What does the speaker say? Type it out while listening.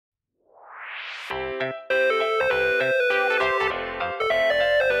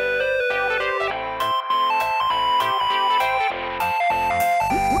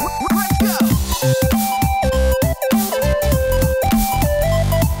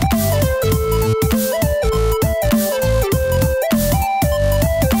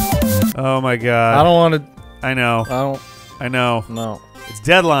Oh my god. I don't want to. I know. I know. No. It's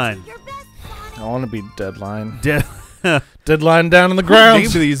Deadline. I want to be Deadline. Deadline down on the ground.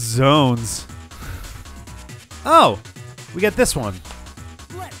 Names of these zones. Oh, we got this one.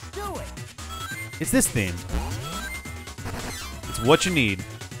 Let's do it. It's this theme. It's what you need.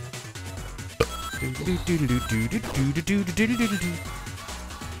 And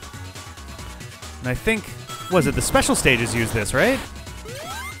I think, was it the special stages use this, right?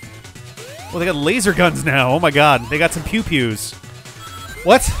 Well, they got laser guns now. Oh my god, they got some pew-pews.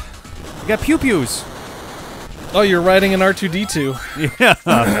 What? They got pew-pews. Oh, you're riding an R2-D2. Yeah.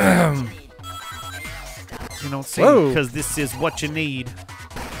 You don't see, because this is what you need.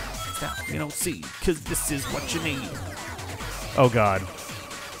 Stop. You don't see, because this is what you need. Oh god.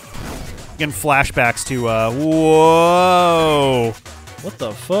 Getting flashbacks to, whoa. What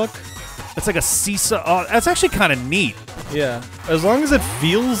the fuck? It's like a seesaw. Oh, that's actually kind of neat. Yeah. As long as it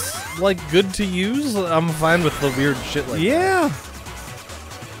feels like good to use, I'm fine with the weird shit like that. Yeah.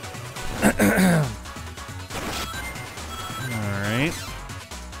 Alright.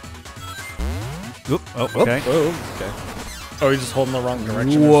 Oop. Oh, okay. Oh, okay. Oh, you're just holding the wrong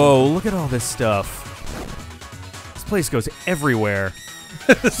direction. Whoa, look at all this stuff. This place goes everywhere.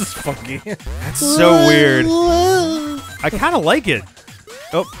 This is funky. That's so weird. I kind of like it.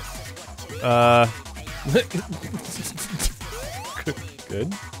 Oh.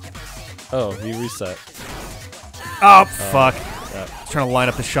 Good. Oh, he reset. Oh, fuck. Yeah. Trying to line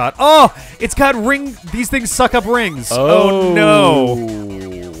up the shot. Oh, it's got ring. These things suck up rings. Oh no.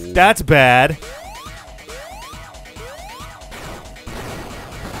 That's bad.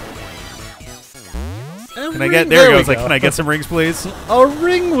 Can I get, there it goes, like, can I get some rings, please? A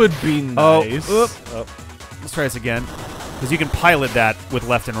ring would be nice. Oh, let's try this again. Because you can pilot that with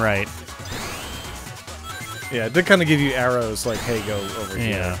left and right. Yeah, it did kind of give you arrows, like, hey, go over here.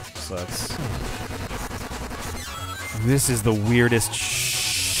 Yeah. So that's... This is the weirdest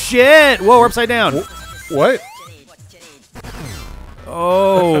shit! Whoa, we're upside down. What?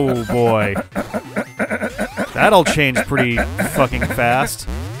 Oh, boy. That'll change pretty fucking fast.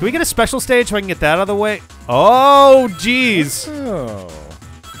 Can we get a special stage so I can get that out of the way? Oh, jeez. Oh.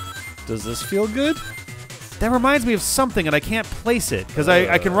 Does this feel good? That reminds me of something, and I can't place it, because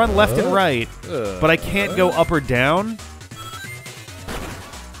I can run left and right, but I can't go up or down.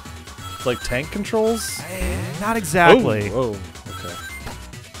 Like tank controls? Not exactly. Oh, okay.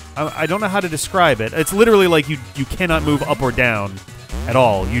 I don't know how to describe it. It's literally like you cannot move up or down at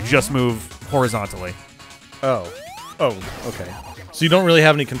all. You just move horizontally. Oh. Oh, okay. So you don't really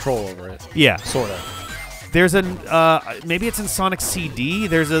have any control over it. Yeah. Sort of. There's maybe it's in Sonic CD.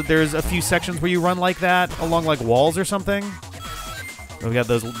 There's a few sections where you run like that along like walls or something. Oh, we got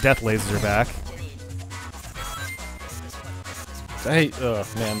those death lasers are back. Hey,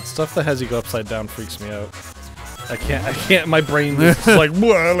 man, stuff that has you go upside down freaks me out. I can't. My brain is like.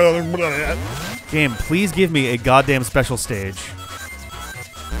 Game, please give me a goddamn special stage.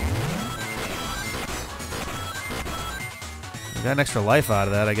 We got an extra life out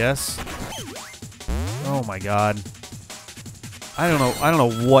of that, I guess. Oh my god. I don't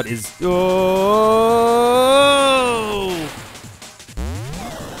know what is. Oh!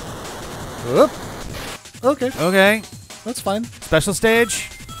 Oop. Okay. Okay. That's fine. Special stage?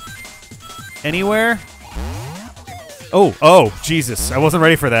 Anywhere? Oh, Jesus. I wasn't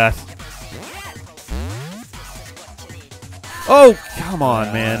ready for that. Oh, come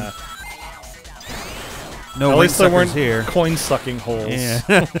on, man. No, at least there weren't here. Coin-sucking holes. Yeah.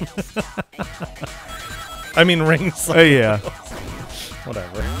 I mean rings. Oh, yeah.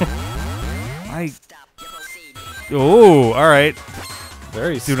 Whatever. Oh, all right.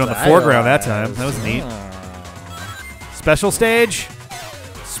 Very Dude on the foreground that time. That was neat. Special stage.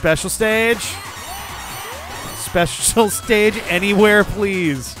 Special stage. Special stage anywhere,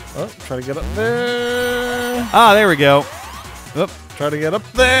 please. Oh, try to get up there. Ah, there we go. Oop. Try to get up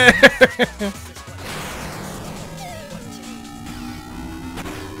there.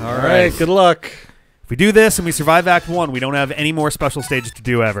 All right. Good luck. If we do this and we survive Act 1, we don't have any more special stages to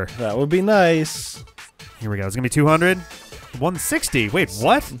do ever. That would be nice. Here we go. It's going to be 200. 160. Wait,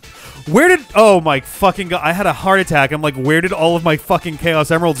 what? Where did... Oh, my fucking god. I had a heart attack. I'm like, where did all of my fucking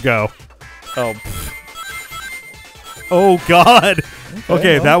Chaos Emeralds go? Oh. Oh, god.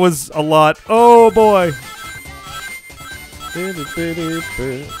 Okay, well. that was a lot. Oh, boy.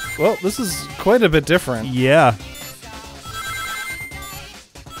 Well, this is quite a bit different. Yeah.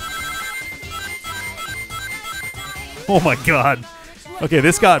 Oh my god. Okay,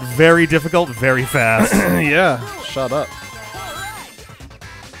 this got very difficult very fast. Yeah, shut up.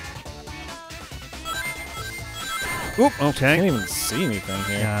 Oop, Can't okay. even see anything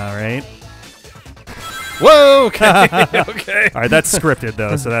here. All right. Whoa, okay, okay. All right, that's scripted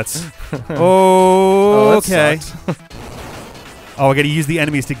though, so that's. Oh, that okay. sucked. Oh, I got to use the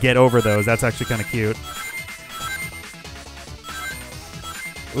enemies to get over those. That's actually kind of cute.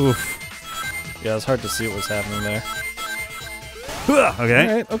 Oof. Yeah, it's hard to see what was happening there. Okay.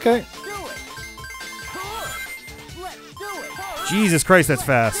 All right, okay. Jesus Christ, that's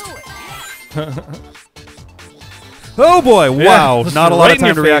fast. Oh boy! Wow, not a lot right of in time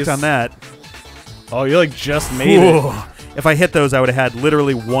your to react face. on that. Oh, you like just made it. Ooh. If I hit those, I would have had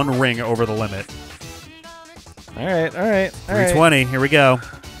literally one ring over the limit. All right, all right, all right. 320. Here we go.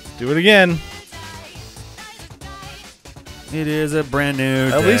 Do it again. It is a brand new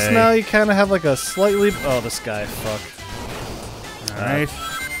day. At least now you kind of have like a slightly. Oh, this guy. Fuck. All right.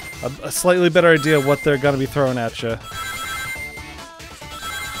 A slightly better idea of what they're gonna be throwing at you.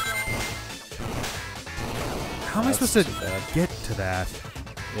 How am I supposed to too bad. get to that?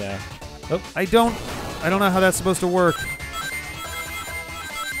 Yeah. I don't know how that's supposed to work.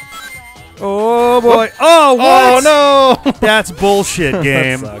 Oh boy! Oh what? Oh no! That's bullshit,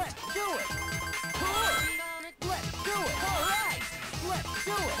 game. That sucked.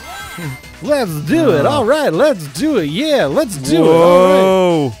 Let's do it. All right, let's do it. Yeah, let's do it. All right.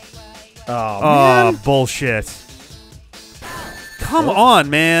 Whoa! Oh, Oh, man. bullshit! Come on,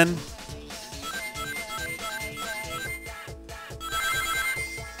 man.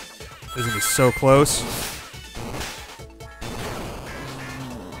 This is gonna be so close.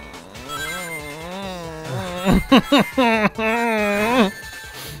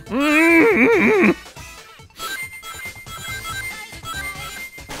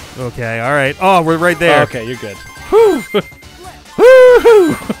 Okay, all right. Oh, we're right there. Okay, you're good. Woo!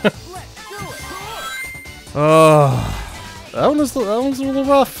 Oh. That one was a little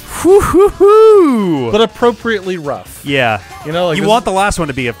rough, Woo-hoo-hoo. but appropriately rough. Yeah. You know, like You this- want the last one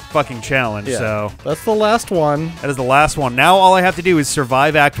to be a fucking challenge, Yeah. so That's the last one. that is the last one. Now all I have to do is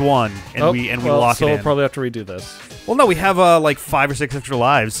survive Act 1, and we lock so it we'll in. probably have to redo this. Well, no, we have like 5 or 6 extra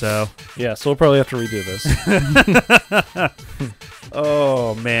lives, so. Yeah, so we'll probably have to redo this.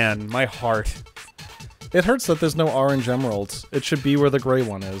 Oh man, my heart. It hurts that there's no orange emeralds. It should be where the gray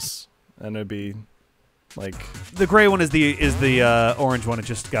one is, and it'd be like. The gray one is the orange one. It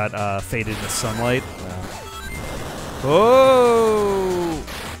just got faded in the sunlight. Oh.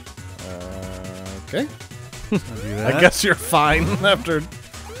 Okay. I'll do that. I guess you're fine after.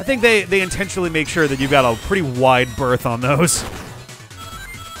 I think they intentionally make sure that you've got a pretty wide berth on those.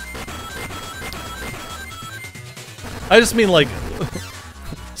 I just mean like,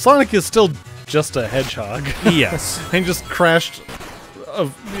 Sonic is still just a hedgehog. Yes. And just crashed,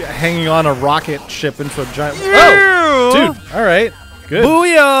 hanging on a rocket ship into a giant. Yeah. Oh, dude! All right, good.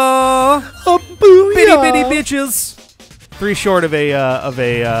 Booyah! Oh, booyah! Bitty bitty bitches. 3 short of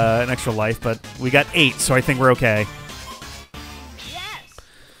an extra life, but we got 8, so I think we're okay. Yes.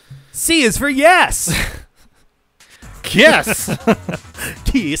 C is for yes. Yes.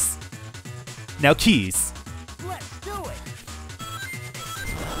 Keys. Now keys. Let's do it.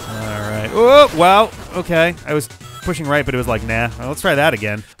 All right. Oh wow. Okay. I was pushing right, but it was like nah. Well, let's try that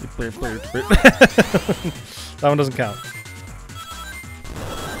again. That one doesn't count.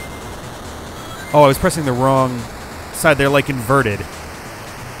 Oh, I was pressing the wrong side. They're like inverted.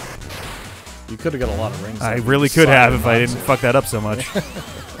 You could have got a lot of rings. I on really the could side have of if I box. didn't fuck that up so much.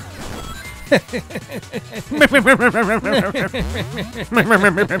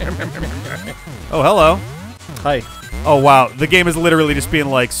 Oh, hello. Hi. Oh, wow. The game is literally just being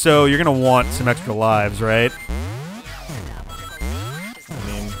like, so you're going to want some extra lives, right? I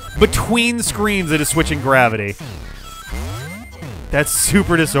mean, Between screens, it is switching gravity. That's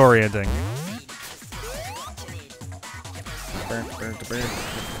super disorienting.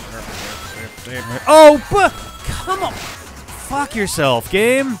 Oh, but come on. Fuck yourself,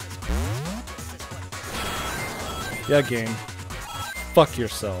 game. yeah, game. Fuck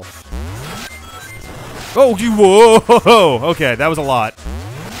yourself. Oh, you whoa. Okay, that was a lot.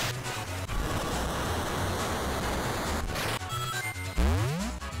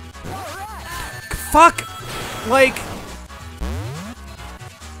 Fuck. Like.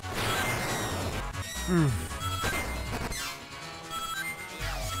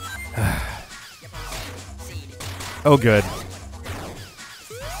 Oh, good.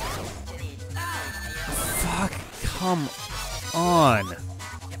 Fuck. Come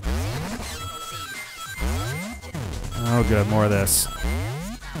Oh, good. More of this.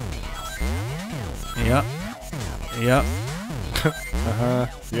 Yep. Yep. Uh-huh.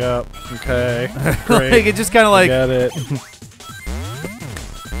 Yep. Okay. Great. Like, it just kind of like... Get it.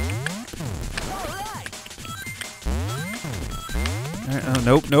 Oh,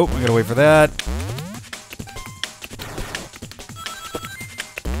 nope, nope. I gotta wait for that.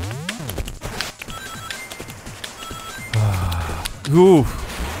 Ooh.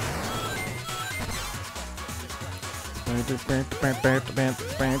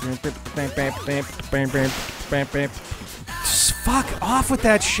 Just fuck off with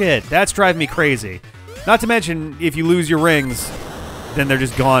that shit. That's driving me crazy. Not to mention, if you lose your rings, then they're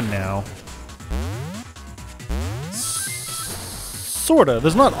just gone now. Sorta.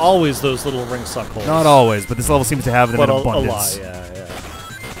 There's not always those little ring suck holes. Not always, but this level seems to have them in a abundance. lot, yeah.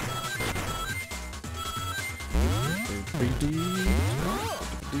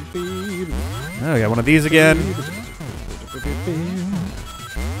 Oh, we got one of these again.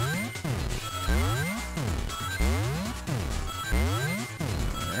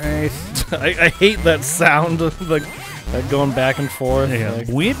 Alright. I hate that sound of like going back and forth. Yeah. Like,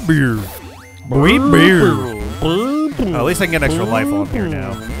 Wheat beer. Wheat beer. Oh, at least I can get an extra life while I'm here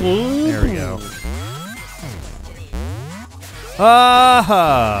now. There we go.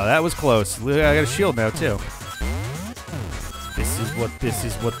 Ah, that was close. I got a shield now, too. This is what this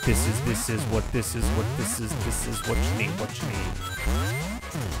is what this is. This is what this is what this is. This is what you need. What you need.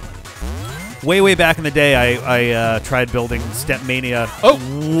 Way back in the day, I tried building Step Mania. Oh,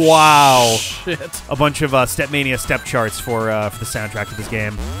 wow! Shit! A bunch of Step Mania step charts for the soundtrack to this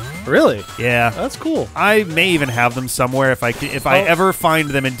game. Really? Yeah, that's cool. I may even have them somewhere. If I ever find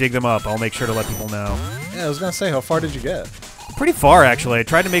them and dig them up, I'll make sure to let people know. Yeah, I was gonna say, how far did you get? Pretty far, actually. I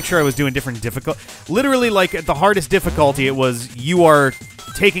tried to make sure I was doing different literally, like, at the hardest difficulty, it was you are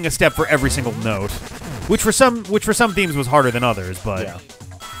taking a step for every single note, which for some themes was harder than others, but. Yeah.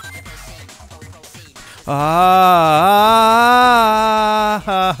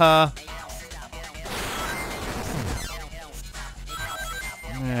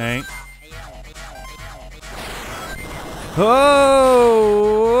 Alright. Oh,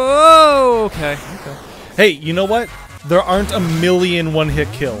 okay. Hey, you know what? There aren't a million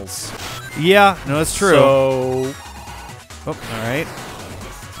one-hit kills. Yeah, no, that's true. So, all right.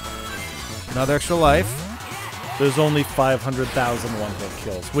 Another extra life. There's only 500,000 one-hit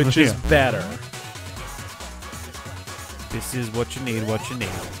kills, which is better. This is what you need. What you need.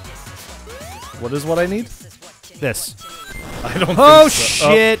 What is what I need? This. I don't. Oh think so.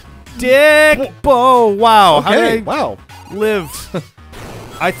 shit, Dick! Oh wow! Okay. How did I wow. live?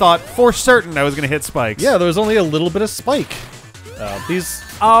 I thought for certain I was gonna hit spikes. Yeah, there was only a little bit of spike. These.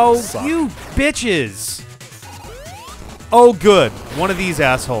 Oh, suck. you bitches! Oh, good. One of these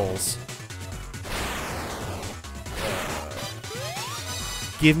assholes.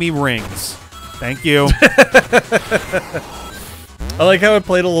 Give me rings. Thank you. I like how it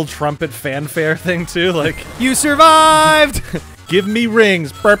played a little trumpet fanfare thing too. Like, you survived. Give me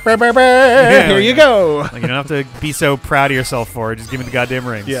rings. Burr, burr, burr, burr. Yeah, here you go. Like, you don't have to be so proud of yourself for it. Just give me the goddamn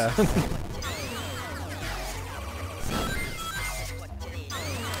rings. Yeah.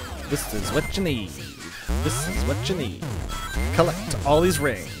 This is what you need. This is what you need. Collect all these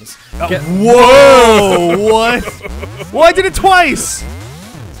rings. Whoa! What? Well, I did it twice.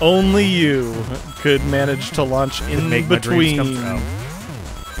 Only you could manage to launch in Make my dreams between. come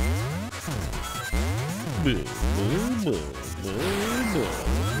true.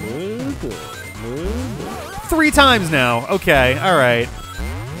 3 times now. Okay, all right.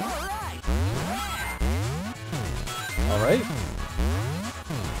 All right.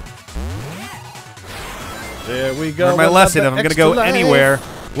 There we go. Learn my lesson. If I'm gonna go anywhere.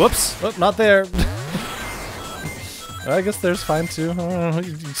 Whoops. Oh, not there. I guess there's fine too.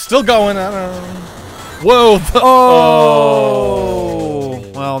 Still going. I don't know. Whoa. Oh.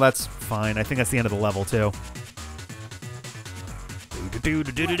 Well, that's fine. I think that's the end of the level too.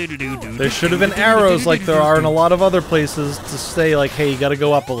 There should have been arrows like there are in a lot of other places to say like, hey, you gotta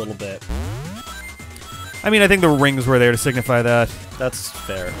go up a little bit. I mean, I think the rings were there to signify that. That's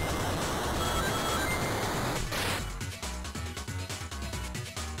fair.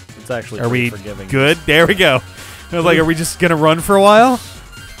 It's actually Are we forgiving. good? There we go. I was like, are we just gonna run for a while?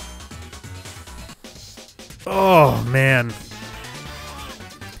 Oh man.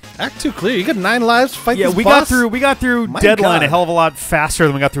 Act 2 clear. You got 9 lives to fight Yeah, this we boss? got through My Deadline God. a hell of a lot faster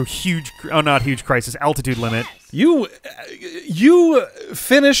than we got through not Huge Crisis, Altitude Limit. You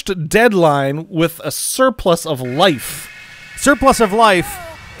finished Deadline with a surplus of life. Surplus of life,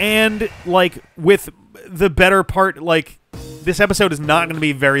 and like with the better part, like this episode is not going to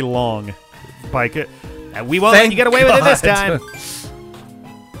be very long. Like And we won't let you get away with it this time. God.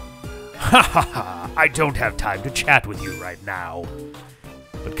 Ha ha ha. I don't have time to chat with you right now.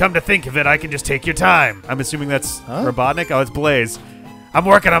 But come to think of it, I can just take your time. I'm assuming that's Robotnik? Oh, it's Blaze. I'm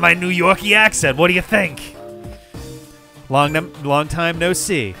working on my New Yorkie accent. What do you think? Long time no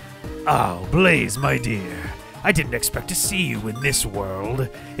see. Oh, Blaze, my dear. I didn't expect to see you in this world.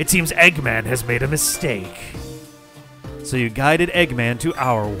 It seems Eggman has made a mistake. So you guided Eggman to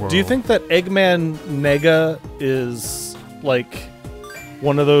our world. Do you think that Eggman Nega is like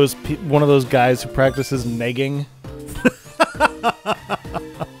one of those guys who practices negging?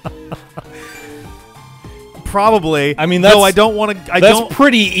 Probably. I mean, I don't want to. That's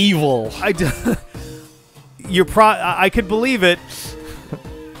pretty evil. I could believe it.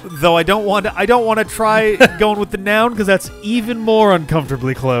 Though I don't want to try going with the noun because that's even more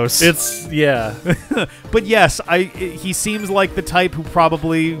uncomfortably close. Yeah. But yes, he seems like the type who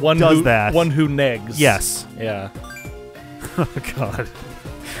probably does that. One who negs. Yes. Yeah. Oh God.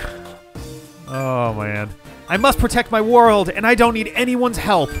 Oh man. I must protect my world, and I don't need anyone's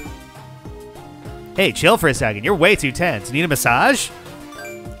help. Hey, chill for a second. You're way too tense. Need a massage?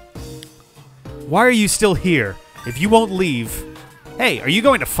 Why are you still here? If you won't leave... Hey, are you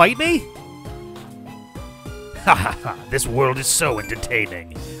going to fight me? Ha ha ha, this world is so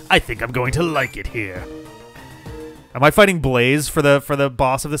entertaining. I think I'm going to like it here. Am I fighting Blaze for the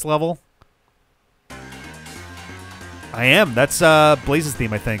boss of this level? I am. That's Blaze's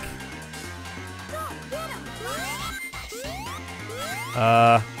theme, I think.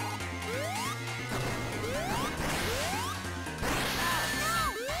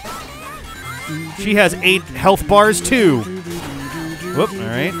 She has 8 health bars too. Whoop,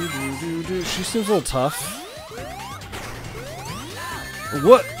 alright. She seems a little tough.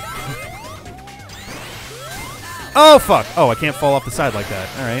 What? Oh, fuck. Oh, I can't fall off the side like that.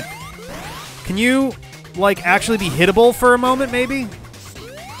 Alright. Can you, like, actually be hittable for a moment, maybe?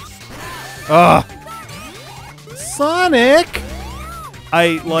 Ugh. Sonic!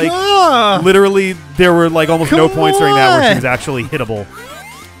 I, like, literally, there were, like, almost no points during that where she was actually hittable.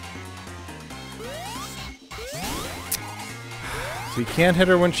 So you can't hit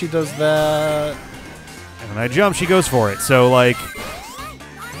her when she does that. And when I jump, she goes for it. So, like...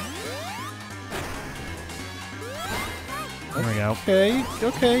 There we go.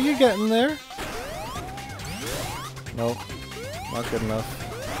 Okay, you're getting there. Nope. Not good enough.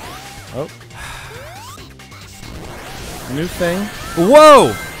 Oh. New thing.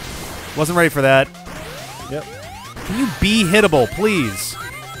 Whoa! Wasn't ready for that. Yep. Can you be hittable, please?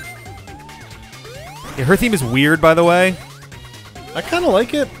 Yeah, her theme is weird, by the way. I kind of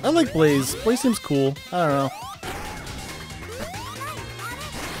like it. I like Blaze. Blaze seems cool. I don't know.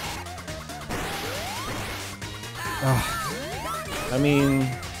 I mean,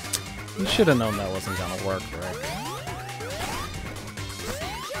 you should have known that wasn't gonna work, right?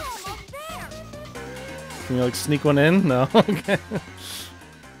 Can you like sneak one in? No. Okay.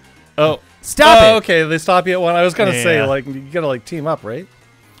 Oh, Stop it! Okay, they stop you at one. I was gonna say Yeah. like you gotta like team up, right?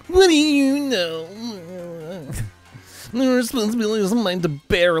 What do you know? The responsibility is mine to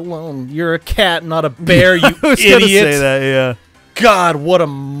bear alone. You're a cat, not a bear, you I was idiot. gonna say that, yeah. God, what a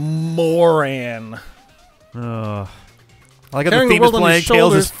moron. I like how Carrying the the theme is world on playing. his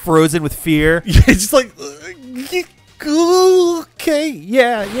Tails is shoulders. frozen with fear. Yeah, it's just like, okay,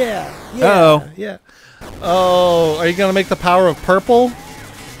 yeah. Uh-oh. Yeah. Oh, are you gonna make the power of purple?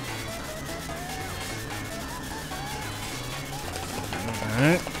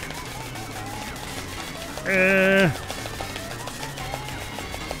 Alright.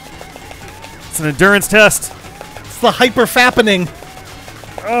 It's an endurance test. It's the hyper fappening.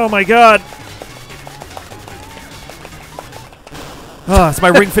 Oh my god. Oh, it's my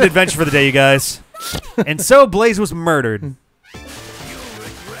Ring Fit adventure for the day, you guys. And so Blaze was murdered.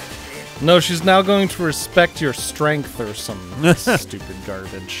 No, she's now going to respect your strength or some stupid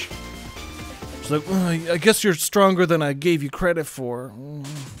garbage. She's like, well, I guess you're stronger than I gave you credit for.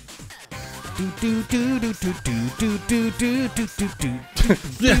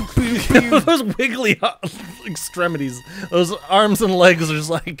 Those wiggly extremities, those arms and legs are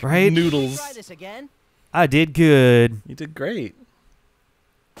just like noodles. Try this again. I did good. You did great.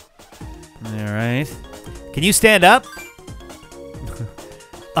 Alright. Can you stand up?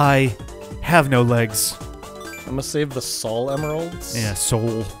 I have no legs. I'm gonna save the soul emeralds. Yeah,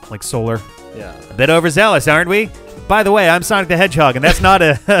 soul. Like solar. Yeah. A bit overzealous, aren't we? By the way, I'm Sonic the Hedgehog, and that's not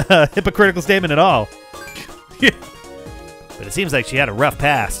a hypocritical statement at all. But it seems like she had a rough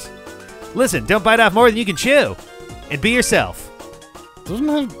past. Listen, don't bite off more than you can chew. And be yourself. Doesn't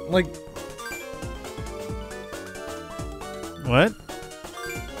have, like... What?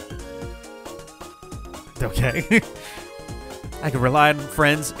 Okay. I can rely on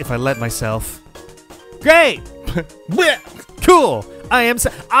friends if I let myself. Great! Cool! I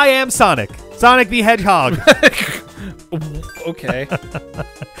am Sonic. Sonic the Hedgehog. Okay.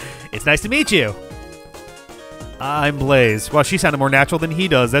 It's nice to meet you. I'm Blaze. Well, she sounded more natural than he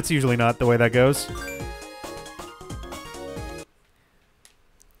does. That's usually not the way that goes.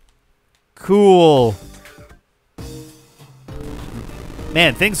 Cool.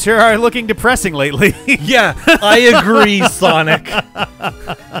 Man, things sure are looking depressing lately. Yeah, I agree, Sonic.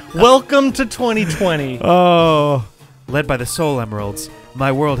 Welcome to 2020. Oh. Led by the Soul Emeralds,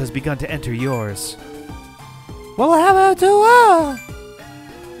 my world has begun to enter yours. What will happen to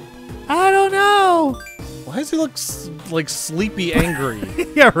I don't know. Why does he look like sleepy angry?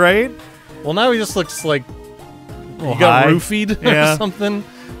 Yeah, right? Well, now he just looks like Well, he got high. roofied Yeah. or something.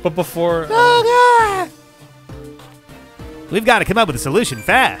 But before... Oh, God. We've got to come up with a solution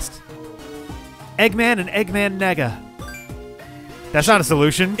fast. Eggman and Eggman Nega. That's not a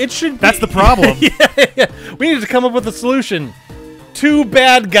solution. It should be... That's the problem. Yeah. We need to come up with a solution. 2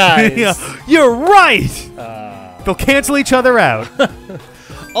 bad guys. Yeah, you're right. They'll cancel each other out.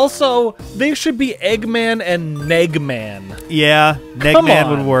 Also, they should be Eggman and Negman. Yeah, Negman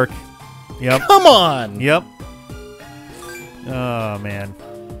would work. Yep. Come on. Yep. Oh, man.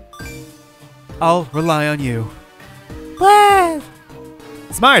 I'll rely on you. What?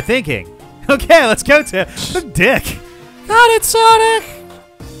 Smart thinking. Okay, let's go to the dick. Got it, Sonic.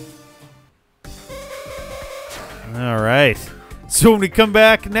 All right. So when we come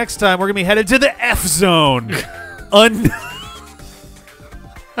back next time, we're going to be headed to the F zone.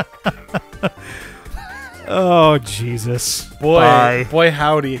 Oh, Jesus. Boy, Bye. boy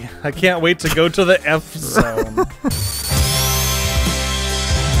howdy. I can't wait to go to the F zone.